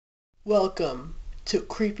Welcome to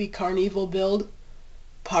Creepy carnEVIL Build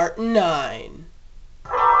Part 9.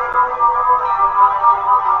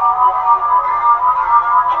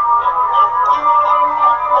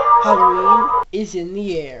 Halloween is in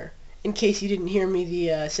the air. In case you didn't hear me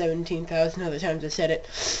the 17,000 other times I said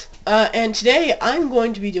it. And today I'm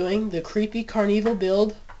going to be doing the Creepy carnEVIL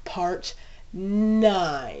Build Part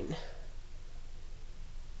 9.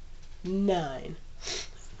 9.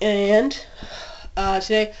 And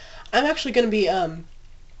today I'm actually going to be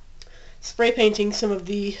spray painting some of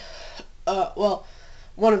the,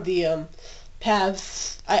 one of the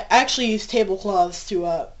paths. I actually use tablecloths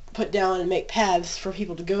to put down and make paths for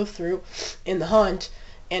people to go through in the hunt.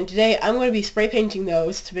 And today I'm going to be spray painting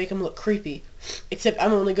those to make them look creepy. Except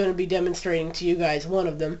I'm only going to be demonstrating to you guys one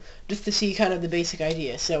of them, just to see kind of the basic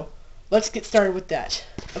idea. So let's get started with that.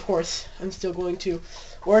 Of course, I'm still going to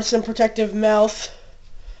wear some protective mouth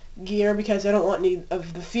gear because I don't want any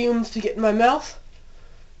of the fumes to get in my mouth.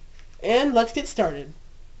 And let's get started.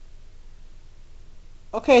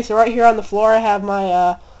 Okay, so right here on the floor I have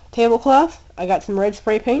my tablecloth. I got some red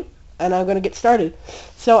spray paint, and I'm going to get started.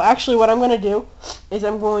 So actually what I'm going to do is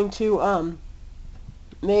I'm going to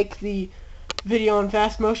make the video in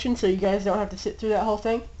fast motion so you guys don't have to sit through that whole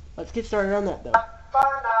thing. Let's get started on that though.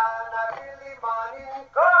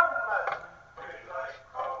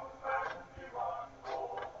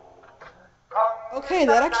 Okay,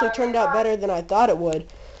 that actually turned out better than I thought it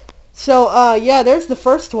would. So, yeah, there's the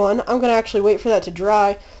first one. I'm going to actually wait for that to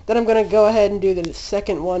dry. Then I'm going to go ahead and do the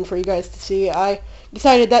second one for you guys to see. I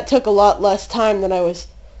decided that took a lot less time than I was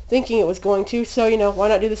thinking it was going to, so, you know, why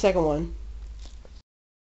not do the second one?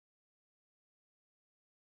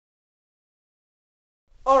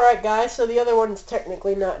 Alright, guys, so the other one's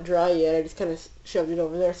technically not dry yet. I just kind of shoved it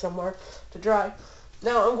over there somewhere to dry.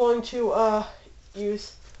 Now I'm going to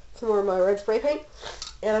use some more of my red spray paint,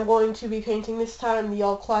 and I'm going to be painting this time the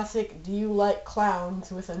all classic "Do you like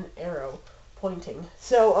clowns?" with an arrow pointing.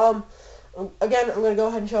 So again, I'm going to go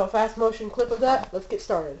ahead and show a fast motion clip of that. Let's get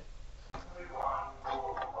started.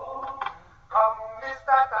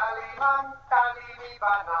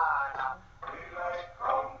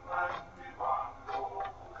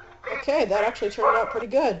 Okay, that actually turned out pretty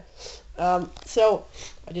good. So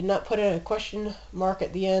I did not put in a question mark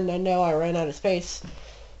at the end. I know I ran out of space.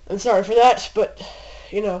 I'm sorry for that, but,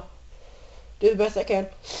 you know, do the best I can.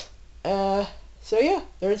 So yeah,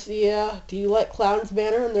 there's the, "Do you like clowns?"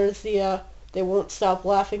 banner, and there's the, "They won't stop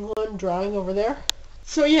laughing" one drawing over there.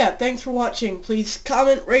 So yeah, thanks for watching. Please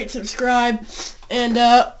comment, rate, subscribe, and,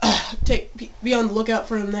 be on the lookout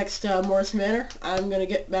for the next, Morris Manor. I'm gonna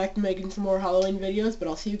get back to making some more Halloween videos, but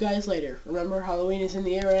I'll see you guys later. Remember, Halloween is in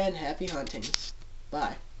the air, and happy hunting.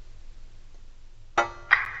 Bye.